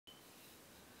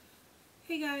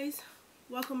Hey guys,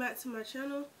 welcome back to my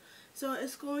channel. So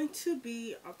it's going to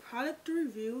be a product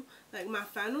review, like my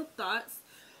final thoughts.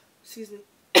 Excuse me.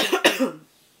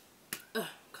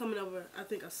 Coming over, I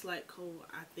think a slight cold,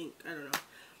 I don't know.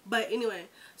 But anyway,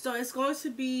 so it's going to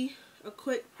be a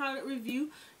quick product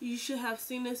review. You should have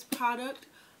seen this product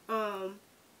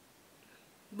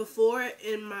before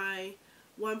in my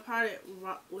one product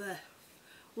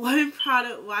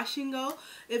wash and go.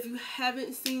 If you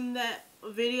haven't seen that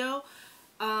video,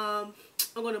 I'm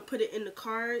going to put it in the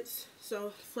cards, so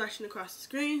flashing across the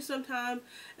screen sometime,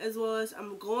 as well as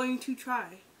I'm going to try,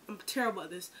 I'm terrible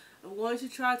at this, I'm going to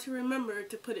try to remember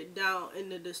to put it down in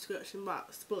the description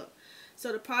box below.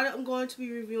 So the product I'm going to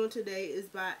be reviewing today is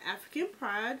by African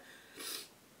Pride.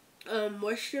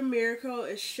 Moisture Miracle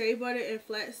is shea butter and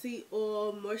flaxseed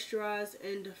oil, moisturize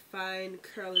and define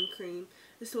curling cream.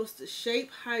 It's supposed to shape,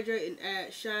 hydrate, and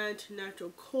add shine to natural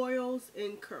coils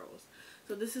and curls.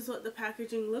 So this is what the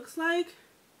packaging looks like.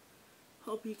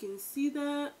 Hope you can see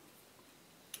that.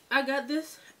 I got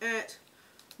this at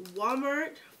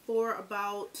Walmart for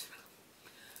about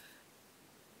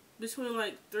between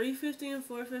like $3.50 and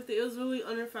 $4.50. It was really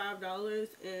under $5,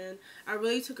 and I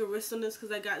really took a risk on this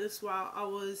because I got this while I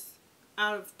was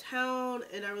out of town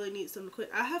and I really need something quick.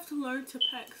 I have to learn to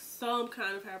pack some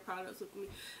kind of hair products with me.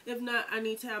 If not, I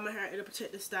need to have my hair in a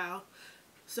protective style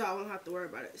so I won't have to worry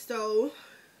about it. So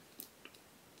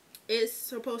it's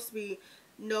supposed to be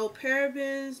no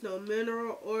parabens, no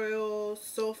mineral oil,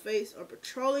 sulfates, or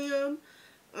petroleum.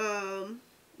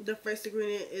 The first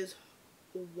ingredient is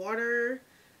water.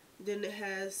 Then it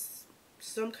has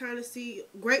some kind of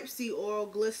grapeseed oil,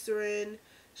 glycerin,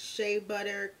 shea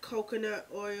butter, coconut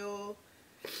oil,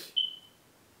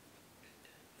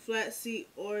 flaxseed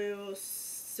oil,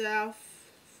 safflower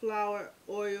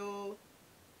oil.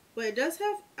 But it does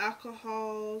have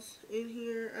alcohols in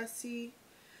here, I see.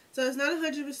 So it's not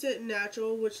 100%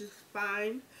 natural, which is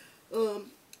fine.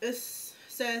 It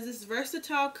says this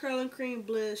versatile curling cream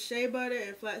blends shea butter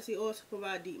and flaxseed oil to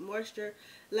provide deep moisture,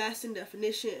 lasting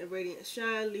definition, and radiant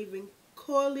shine, leaving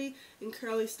coily and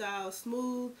curly styles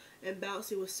smooth and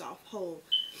bouncy with soft hold.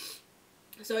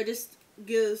 So it just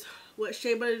gives what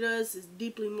shea butter does is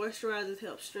deeply moisturizes,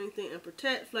 helps strengthen and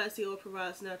protect. Flaxseed oil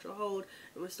provides natural hold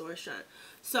and restores shine.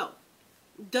 So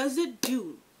does it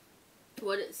do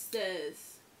what it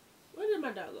says? Where did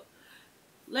my dog go?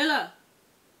 Layla.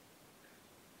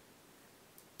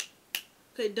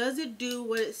 Okay, does it do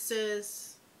what it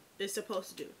says it's supposed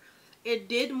to do? It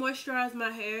did moisturize my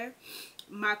hair.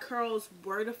 My curls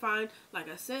were defined. Like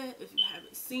I said, if you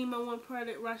haven't seen my one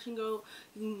product wash and go,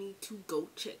 you need to go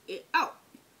check it out.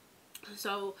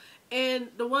 So, and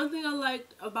the one thing I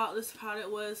liked about this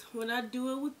product was when I do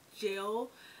it with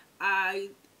gel, my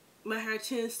hair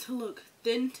tends to look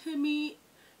thin to me.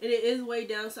 And it is way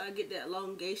down, so I get that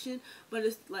elongation. But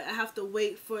it's like I have to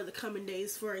wait for the coming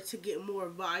days for it to get more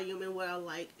volume. And what I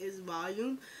like is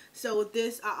volume. So with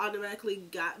this, I automatically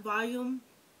got volume,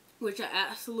 which I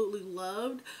absolutely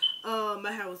loved.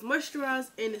 My hair was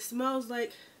moisturized, and it smells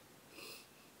like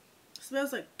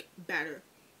batter,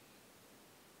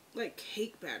 like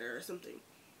cake batter or something.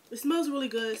 It smells really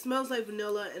good. It smells like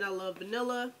vanilla, and I love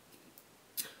vanilla.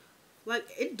 Like,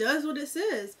 it does what it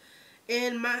says.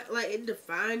 And it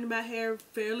defined my hair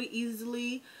fairly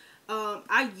easily.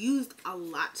 I used a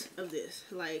lot of this.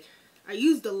 I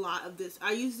used a lot of this.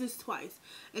 I used this twice,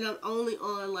 and I'm only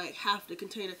on like half the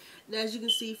container. And as you can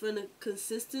see from the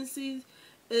consistency,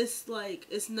 it's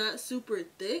not super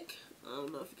thick. I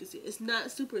don't know if you can see. It's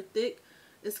not super thick.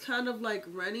 It's kind of like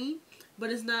runny, but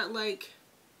it's not like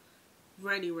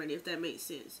runny, if that makes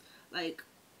sense. Like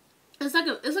it's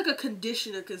like a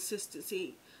conditioner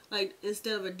consistency. Like,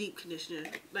 instead of a deep conditioner,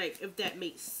 like, if that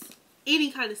makes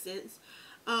any kind of sense.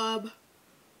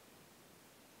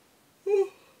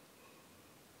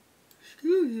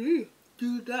 Excuse me.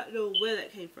 Do not know where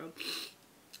that came from.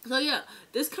 So, yeah,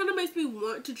 this kind of makes me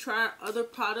want to try other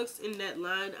products in that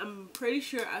line. I'm pretty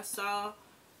sure I saw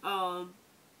a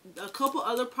couple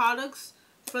other products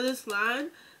for this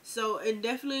line. So, and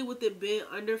definitely with it being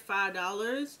under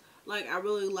 $5, like, I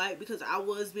really like, because I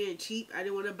was being cheap. I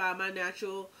didn't want to buy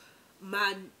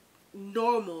my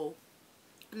normal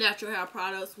natural hair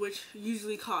products, which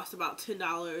usually cost about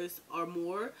 $10 or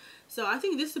more. So I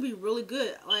think this would be really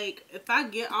good. Like, if I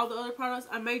get all the other products,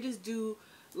 I may just do,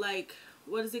 like,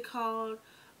 what is it called?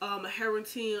 A hair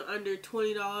routine under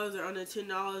 $20 or under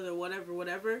 $10 or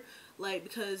whatever. Like,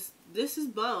 because this is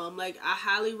bomb. Like, I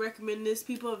highly recommend this.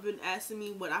 People have been asking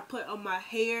me what I put on my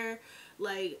hair.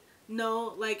 Like,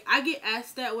 no, like, I get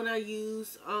asked that when I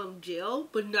use gel,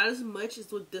 but not as much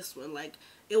as with this one. Like,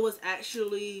 it was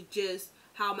actually just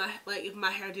how my, like, if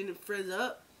my hair didn't frizz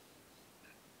up.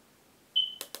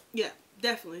 Yeah,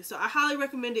 definitely. So I highly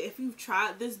recommend it if you've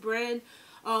tried this brand.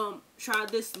 Try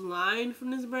this line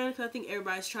from this brand, because I think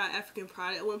everybody's tried African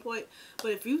Pride at one point.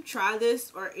 But if you try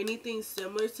this or anything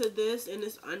similar to this and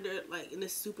it's under, like, and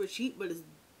it's super cheap but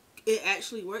it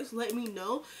actually works, let me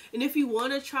know. And if you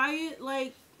want to try it,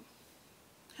 like,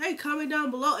 hey, comment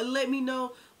down below and let me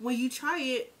know when you try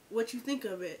it what you think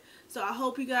of it. So I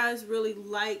hope you guys really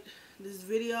liked this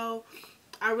video.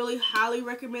 I really highly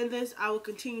recommend this. I will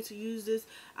continue to use this.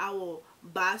 I will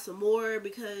buy some more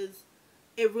because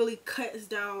it really cuts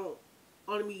down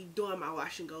on me doing my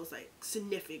wash and goes, like,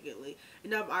 significantly.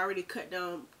 And I've already cut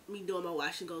down me doing my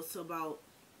wash and goes to about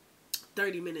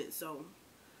 30 minutes. So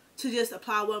to just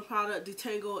apply one product,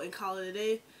 detangle, and call it a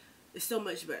day is so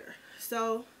much better.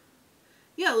 So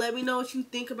yeah, let me know what you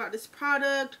think about this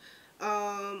product.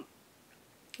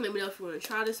 Let me know if you want to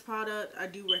try this product. I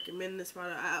do recommend this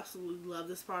product. I absolutely love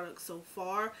this product so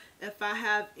far. If I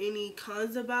have any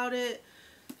cons about it,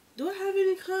 do I have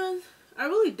any cons? I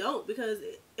really don't, because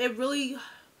it really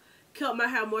kept my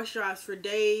hair moisturized for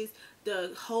days.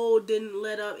 The hold didn't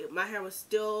let up. My hair was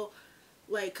still,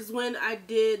 like, because when I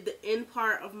did the end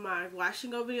part of my wash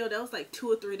and go video, that was like 2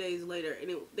 or 3 days later,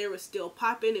 and they were still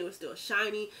popping. It was still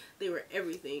shiny. They were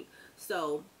everything.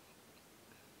 So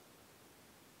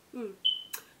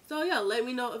so yeah, let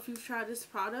me know if you've tried this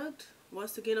product.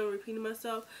 Once again, I'm repeating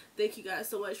myself. Thank you guys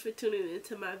so much for tuning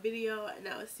into my video, and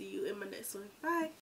I will see you in my next one. Bye.